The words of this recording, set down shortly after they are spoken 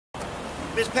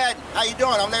Miss Patton, how you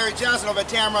doing? I'm Larry Johnson over at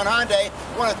Tameron Hyundai.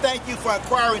 I want to thank you for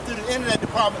inquiring through the internet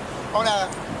department on our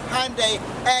Hyundai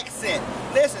Accent.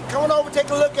 Listen, come on over, take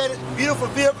a look at it. Beautiful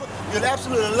vehicle. You'll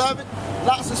absolutely love it.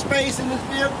 Lots of space in this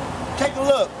vehicle. Take a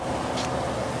look.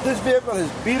 This vehicle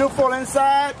is beautiful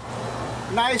inside.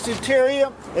 Nice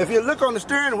interior. If you look on the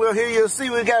steering wheel here, you'll see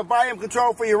we got volume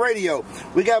control for your radio.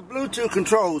 We got Bluetooth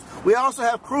controls. We also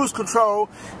have cruise control.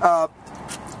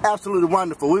 Absolutely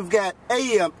wonderful. We've got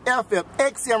AM, FM,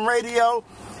 XM radio,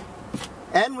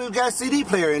 and we've got CD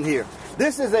player in here.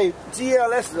 This is a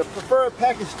GLS, a preferred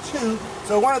package 2.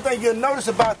 So one of the things you'll notice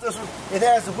about this one, it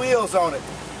has the wheels on it.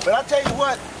 But I'll tell you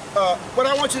what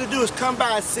I want you to do is come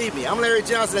by and see me. I'm Larry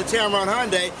Johnson at Tameron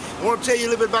Hyundai. I want to tell you a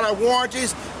little bit about our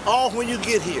warranties, all when you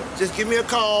get here. Just give me a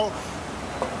call,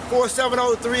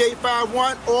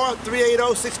 470-3851 or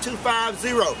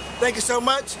 380-6250. Thank you so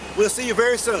much. We'll see you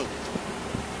very soon.